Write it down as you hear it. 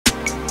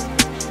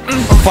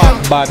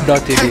Fat bad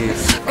dirty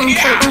days.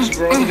 Gosh,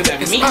 bro, look at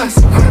that meat.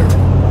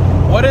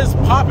 What is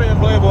poppin',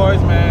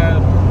 Playboys,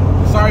 man?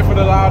 Sorry for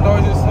the loud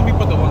noises. Let me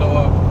put the window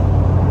up.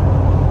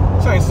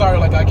 I'm saying sorry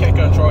like I can't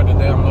control the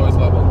damn noise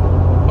level.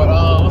 But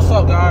what's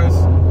up, guys?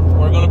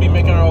 We're gonna be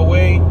making our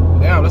way.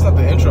 Damn, that's not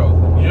the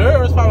intro.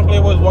 Yeah, it's poppin',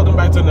 Playboys. Welcome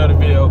back to another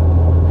video.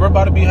 We're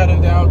about to be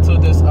heading down to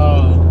this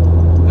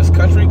this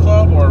country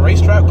club or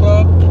racetrack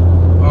club.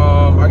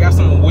 I got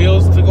some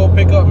wheels to go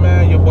pick up,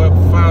 man. Your boy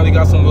finally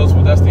got some wheels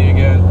for Dusty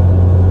again.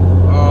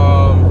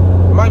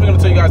 I'm not even gonna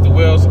tell you guys the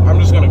wheels. I'm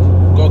just gonna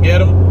go get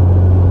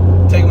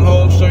them, take them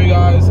home, show you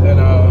guys, and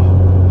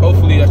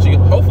hopefully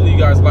you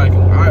guys like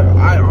them.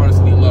 I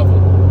honestly love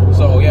them.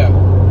 So yeah,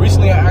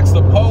 recently I asked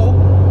the poll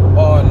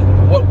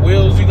on what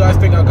wheels you guys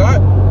think I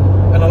got,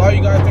 and a lot of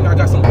you guys think I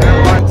got some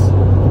gram lights.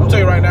 I'm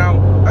telling you right now,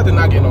 I did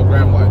not get no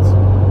gram lights.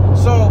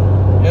 So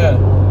yeah,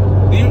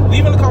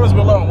 leave in the comments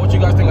below what you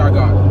guys think I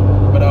got.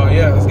 But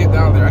yeah, let's get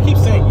down there. I keep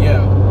saying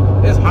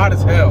yeah, it's hot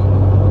as hell,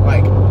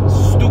 like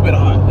stupid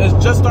hot. It's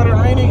just started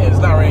raining and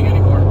it's not raining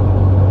anymore.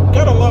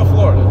 Gotta love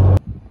Florida.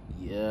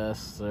 Yes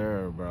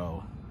sir,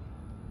 bro.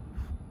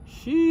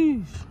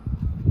 Sheesh.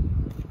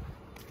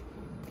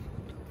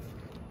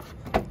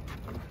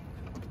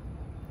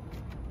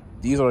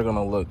 These are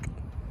gonna look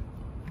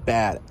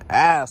bad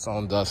ass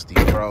on Dusty,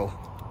 bro.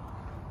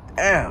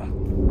 Damn.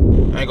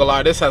 I ain't gonna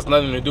lie, this has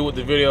nothing to do with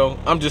the video.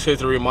 I'm just here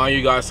to remind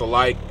you guys to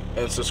like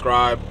and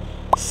subscribe.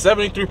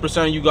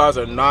 73% of you guys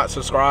are not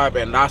subscribed,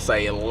 and that's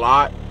a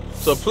lot.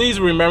 So please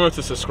remember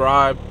to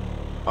subscribe.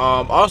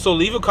 Also,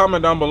 leave a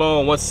comment down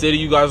below on what city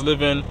you guys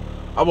live in.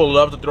 I would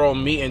love to throw a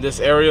meet in this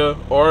area,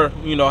 or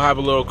you know, have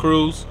a little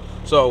cruise.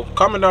 So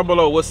comment down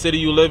below what city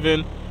you live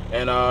in,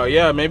 and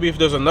yeah, maybe if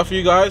there's enough of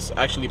you guys,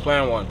 actually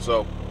plan one.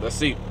 So let's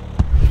see.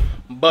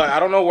 But I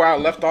don't know where I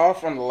left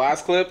off from the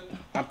last clip.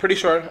 I'm pretty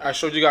sure I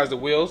showed you guys the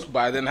wheels, but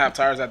I didn't have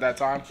tires at that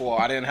time. Well,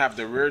 I didn't have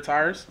the rear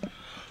tires,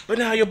 but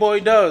now your boy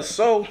does.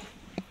 So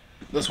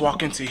let's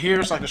walk into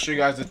here so I can show you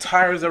guys the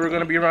tires that we're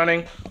gonna be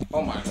running.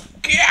 Oh my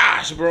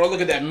gosh, bro,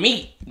 look at that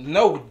meat.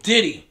 No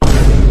diddy.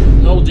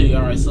 No diddy.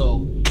 All right,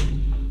 so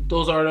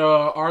those are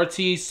the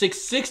RT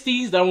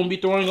 660s that we'll be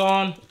throwing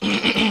on.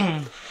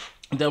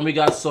 Then we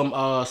got some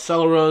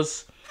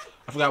Celeras.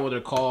 I forgot what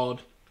they're called.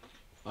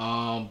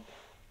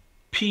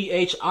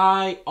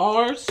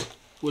 PHIRs,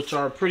 which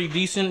are pretty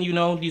decent. You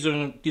know, these are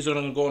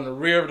gonna go in the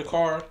rear of the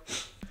car.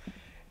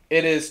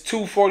 It is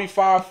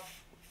 245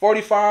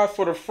 45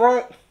 for the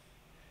front,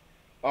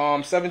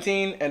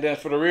 17, and then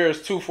for the rear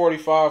is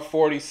 245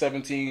 40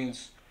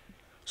 17s.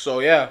 So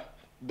yeah,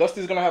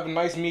 Dusty's gonna have a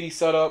nice meaty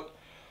setup.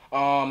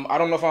 I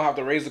don't know if I'll have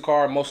to raise the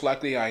car. Most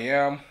likely I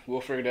am.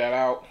 We'll figure that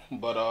out.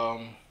 But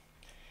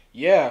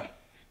yeah,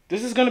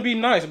 this is gonna be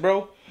nice,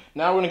 bro.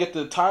 Now we're gonna get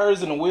the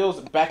tires and the wheels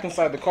back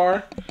inside the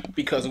car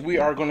because we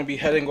are gonna be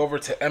heading over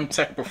to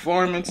M-Tech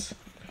Performance.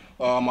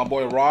 My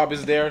boy Rob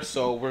is there,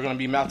 so we're gonna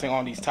be mounting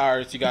on these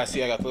tires. You guys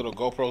see I got the little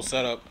GoPro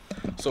set up,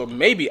 so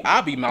maybe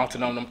I'll be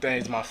mounting on them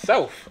things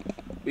myself.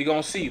 We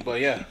gonna see, but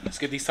yeah, let's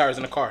get these tires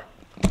in the car.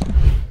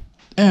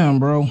 Damn,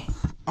 bro,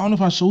 I don't know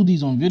if I showed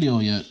these on video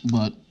yet,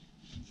 but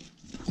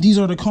these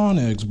are the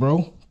Konigs,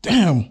 bro.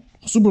 Damn,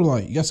 super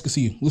light. You guys can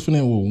see lifting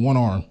it with one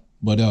arm,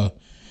 but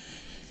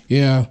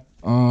yeah,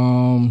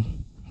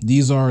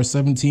 these are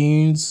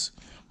 17s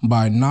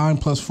by 9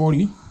 plus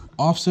 40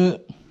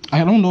 offset.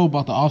 I don't know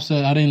about the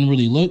offset. I didn't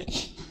really look.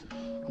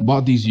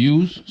 Bought these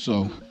used,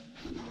 so,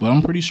 but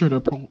I'm pretty sure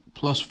they're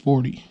plus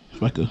 40.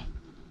 If I could,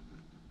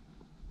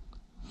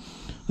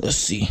 let's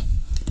see.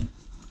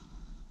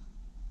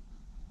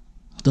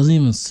 Doesn't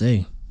even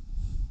say.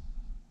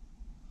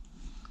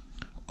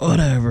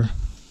 Whatever.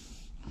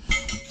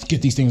 Let's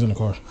get these things in the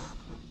car.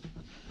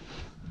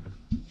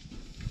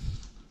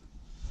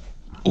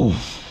 Oh,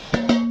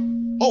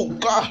 oh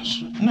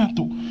gosh! Not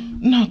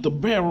the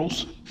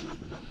barrels.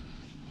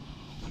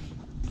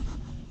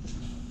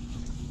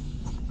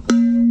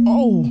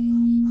 Oh,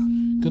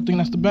 good thing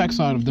that's the back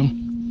side of them.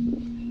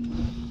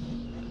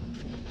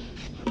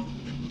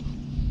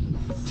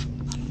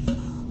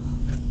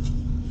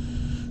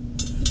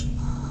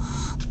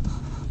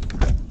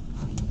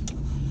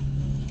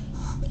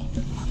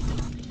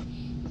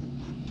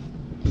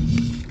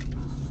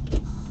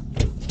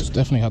 Just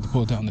definitely have to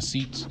pull down the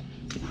seats.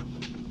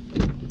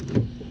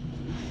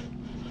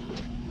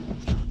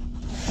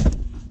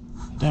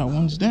 That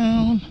one's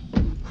down.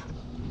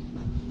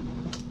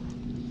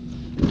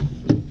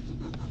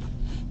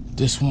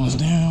 This one's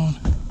down.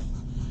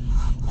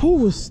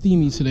 Who is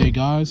steamy today,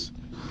 guys?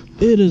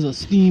 It is a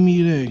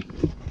steamy day.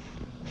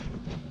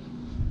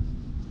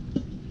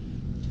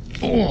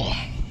 Oh,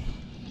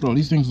 bro,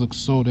 these things look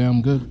so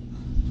damn good.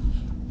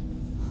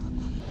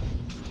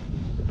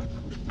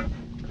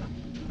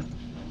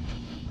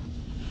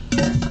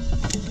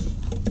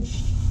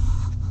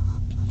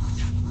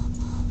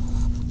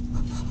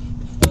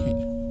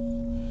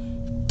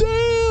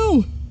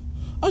 Damn!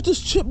 I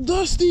just chipped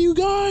Dusty, you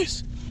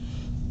guys.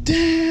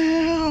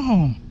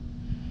 Damn!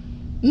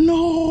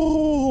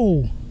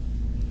 No!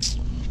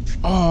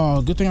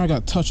 Oh, good thing I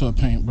got touch-up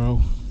paint,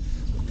 bro.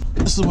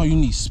 This is why you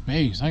need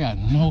space. I got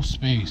no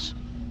space.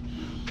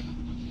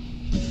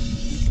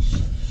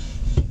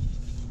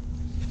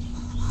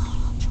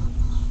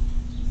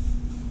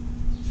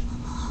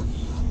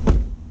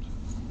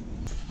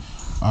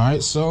 All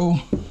right, so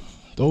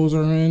those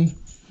are in.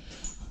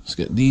 Let's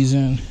get these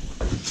in.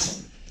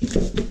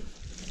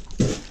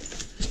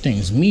 This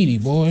thing's meaty,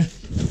 boy.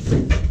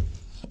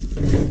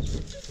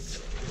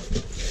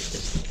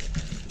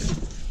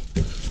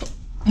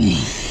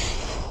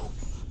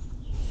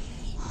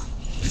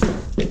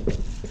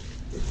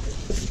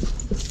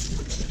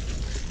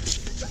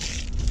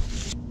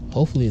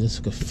 Hopefully this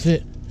could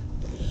fit.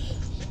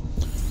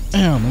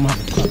 Damn, I'm about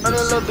to cut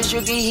this.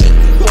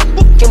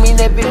 Give me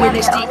that bit with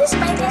the stick.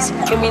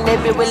 Give me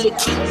that bit with the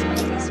key.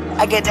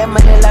 I get that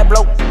money like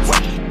blow.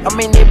 I'm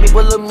in that bit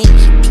with the meat.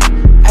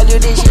 I do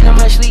this shit in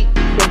my sleep.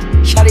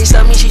 Shawty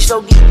saw me, she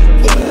so geek.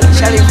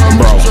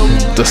 Bro,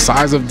 the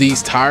size of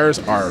these tires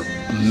are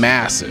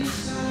massive.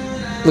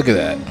 Look at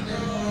that.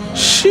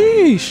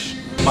 Sheesh.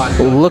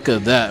 Look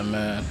at that,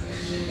 man.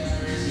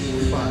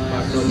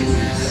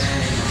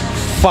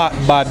 Fat,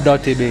 bad,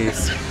 dirty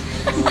bass.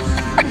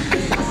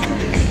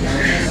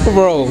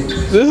 Bro,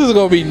 this is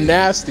gonna be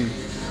nasty.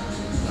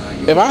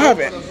 If I have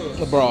it,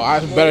 bro, I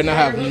better not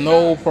have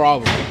no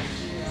problem.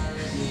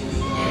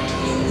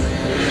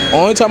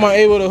 Only time I'm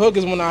able to hook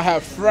is when I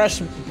have fresh,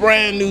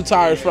 brand new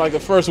tires for like the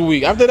first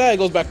week. After that, it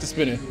goes back to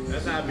spinning.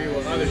 That's how I be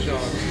with other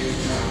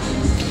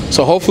shows.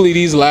 So hopefully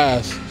these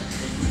last.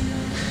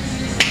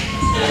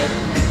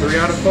 3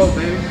 out of 4,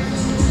 baby.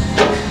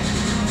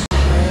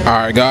 All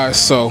right, guys.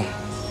 So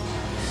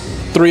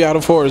 3 out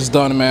of 4 is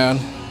done, man.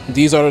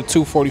 These are the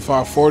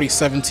 245/40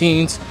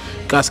 17s.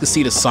 You guys can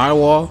see the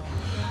sidewall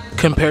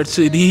compared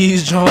to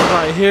these Jones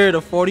right here,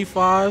 the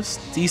 45s.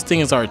 These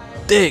things are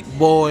thick,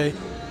 boy.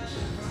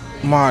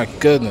 My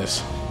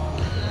goodness.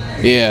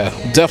 Yeah,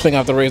 definitely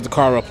have to raise the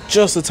car up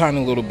just a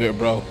tiny little bit,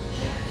 bro.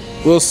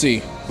 We'll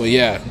see. But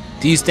yeah,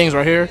 these things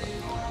right here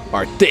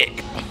are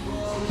thick.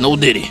 No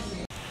diddy.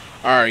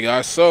 All right,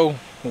 guys. So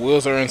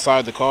wheels are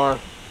inside the car.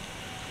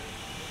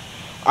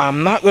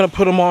 I'm not gonna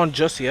put them on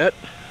just yet.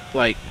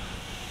 Like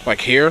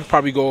here,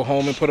 probably go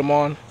home and put them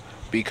on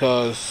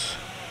because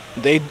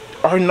they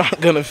are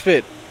not gonna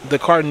fit. The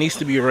car needs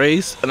to be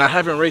raised, and I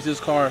haven't raised this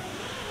car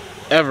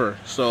ever,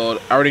 so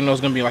I already know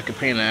it's gonna be like a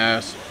pain in the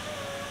ass.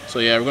 So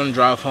yeah, we're gonna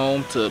drive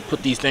home to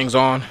put these things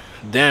on,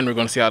 then we're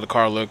gonna see how the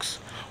car looks.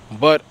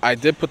 But I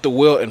did put the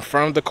wheel in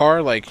front of the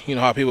car, like, you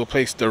know how people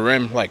place the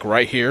rim like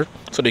right here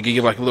so they can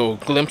give like a little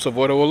glimpse of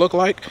what it will look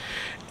like.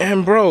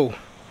 And bro,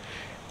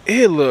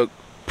 it looked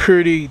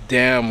pretty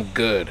damn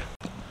good.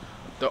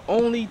 The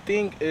only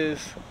thing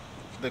is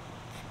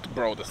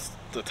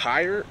the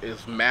tire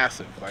is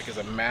massive. Like, it's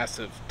a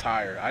massive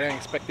tire. I didn't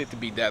expect it to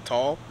be that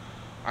tall.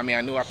 I mean,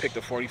 I knew I picked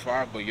a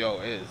 45, but yo,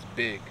 it is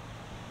big.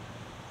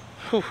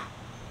 Whew.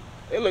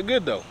 It looked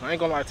good though, I ain't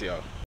gonna lie to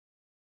y'all.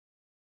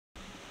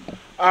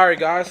 Alright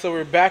guys, so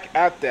we're back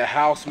at the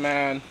house,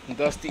 man.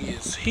 Dusty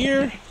is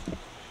here.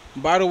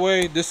 By the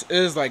way, this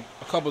is like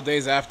a couple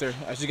days after.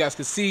 As you guys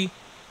can see,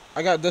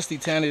 I got Dusty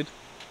tinted.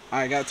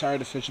 I got tired of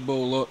the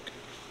fishbowl look.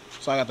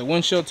 So I got the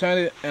windshield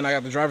tinted, and I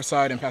got the driver's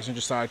side and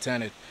passenger side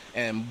tinted.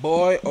 And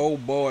boy, oh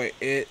boy,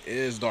 it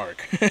is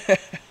dark.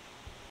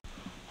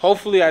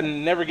 Hopefully I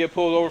never get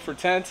pulled over for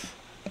tints.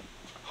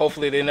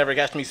 Hopefully they never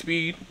catch me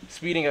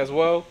speeding as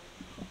well.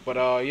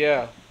 But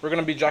yeah, we're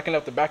gonna be jacking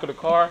up the back of the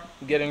car,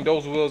 getting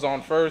those wheels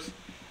on first,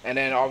 and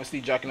then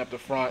obviously jacking up the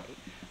front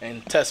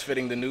and test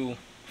fitting the new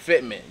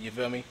fitment, you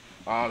feel me?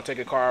 Take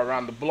the car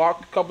around the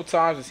block a couple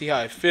times to see how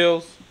it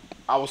feels.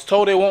 I was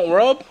told it won't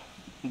rub,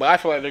 but I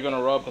feel like they're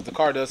gonna rub because the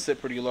car does sit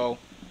pretty low.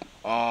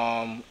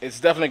 It's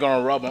definitely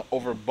gonna rub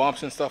over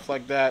bumps and stuff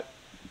like that.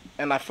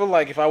 And I feel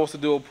like if I was to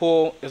do a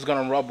pull, it's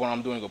gonna rub when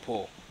I'm doing a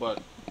pull,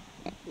 but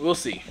we'll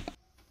see.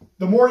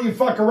 The more you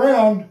fuck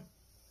around,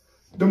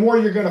 the more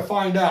you're gonna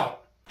find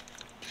out.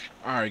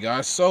 Alright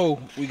guys, so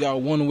we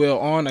got one wheel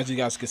on. As you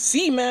guys can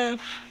see, man,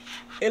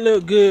 it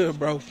looked good,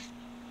 bro.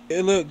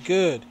 It looked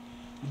good.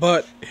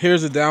 But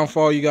here's the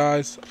downfall, you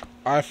guys.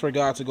 I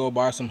forgot to go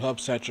buy some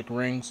hub-centric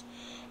rings.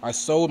 I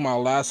sold my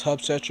last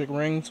hub-centric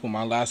rings with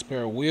my last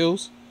pair of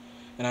wheels,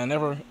 and I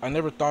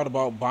never thought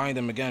about buying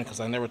them again because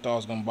I never thought I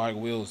was gonna buy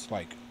wheels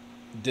like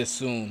this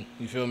soon.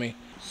 You feel me?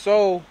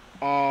 So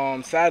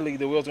sadly,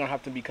 the wheels are gonna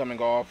have to be coming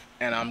off,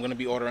 and I'm gonna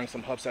be ordering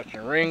some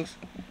hub-centric rings,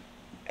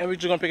 and we're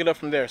just gonna pick it up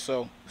from there.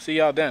 So see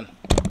y'all then.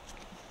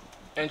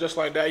 And just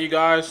like that, you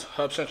guys,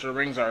 hub-centric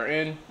rings are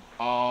in.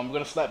 I'm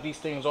gonna slap these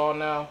things on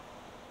now.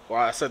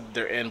 Well, I said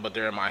they're in, but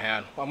they're in my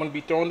hand. I'm gonna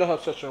be throwing the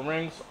hub-centric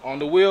rings on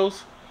the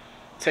wheels,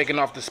 taking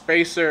off the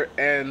spacer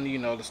and, you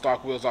know, the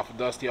stock wheels off of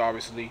Dusty,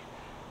 obviously.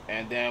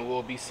 And then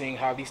we'll be seeing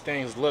how these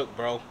things look,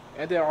 bro.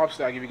 And then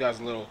obviously I'll give you guys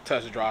a little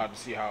test drive to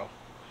see how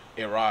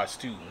it rides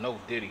too. No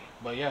diddy.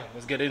 But yeah,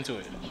 let's get into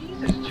it.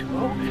 Jesus, Joe. You're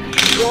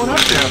going up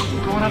there.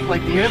 You're going up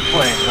like the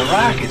airplane, the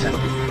rockets. You're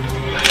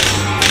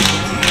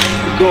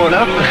going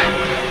up.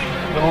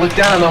 You're gonna look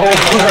down on the whole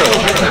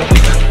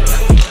world.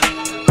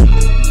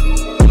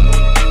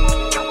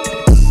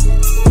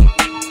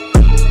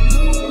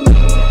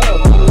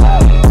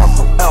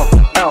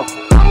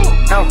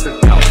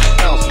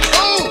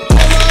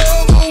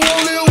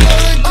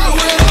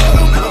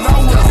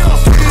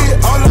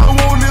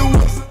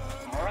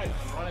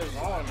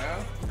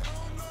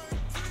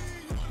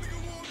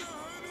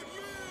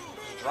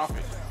 drop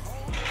it.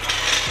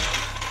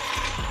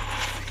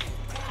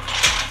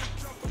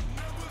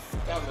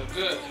 That look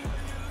good.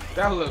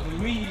 That look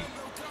meaty.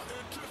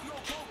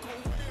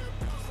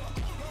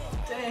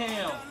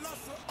 Damn.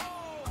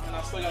 And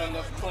I still got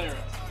enough clearance.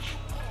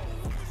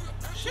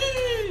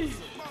 Sheesh.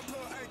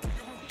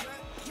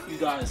 You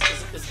guys,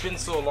 it's been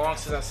so long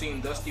since I've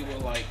seen Dusty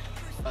with like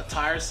a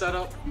tire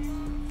setup.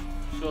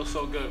 Feels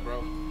so good,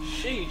 bro.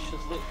 Sheesh,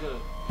 just look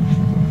good.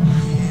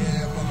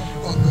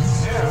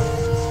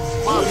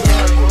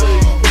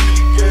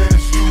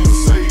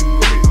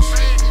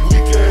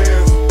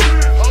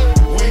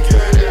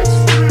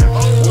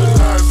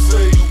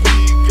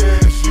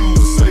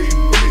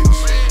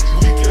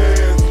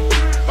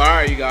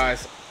 Alright, you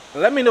guys.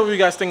 Let me know what you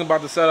guys think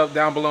about the setup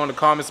down below in the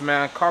comments,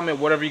 man. Comment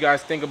whatever you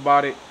guys think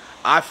about it.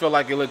 I feel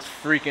like it looks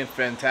freaking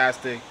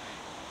fantastic.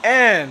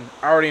 And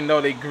I already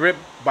know they grip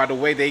by the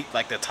way they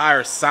like the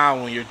tires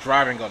sound when you're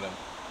driving on them.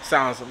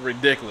 Sounds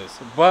ridiculous.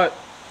 But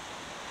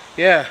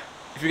yeah,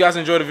 if you guys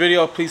enjoyed the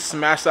video, please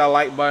smash that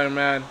like button,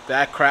 man.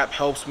 That crap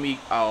helps me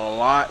a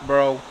lot,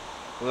 bro.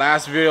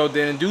 Last video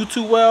didn't do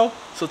too well,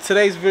 so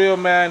today's video,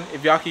 man,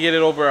 if y'all can get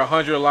it over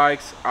 100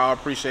 likes, I'll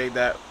appreciate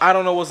that. I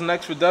don't know what's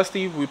next for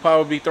Dusty. We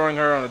probably be throwing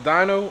her on a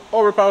dyno,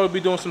 or we'll probably be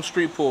doing some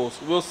street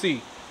pulls. We'll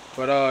see.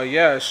 But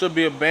yeah, it should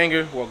be a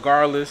banger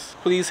regardless.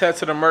 Please head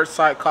to the merch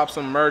site, cop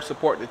some merch,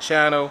 support the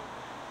channel.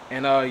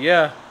 And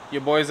yeah,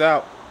 your boy's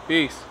out.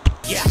 Peace.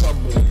 Yeah.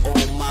 Trouble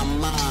on my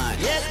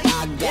mind.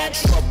 I got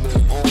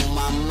trouble on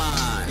my mind.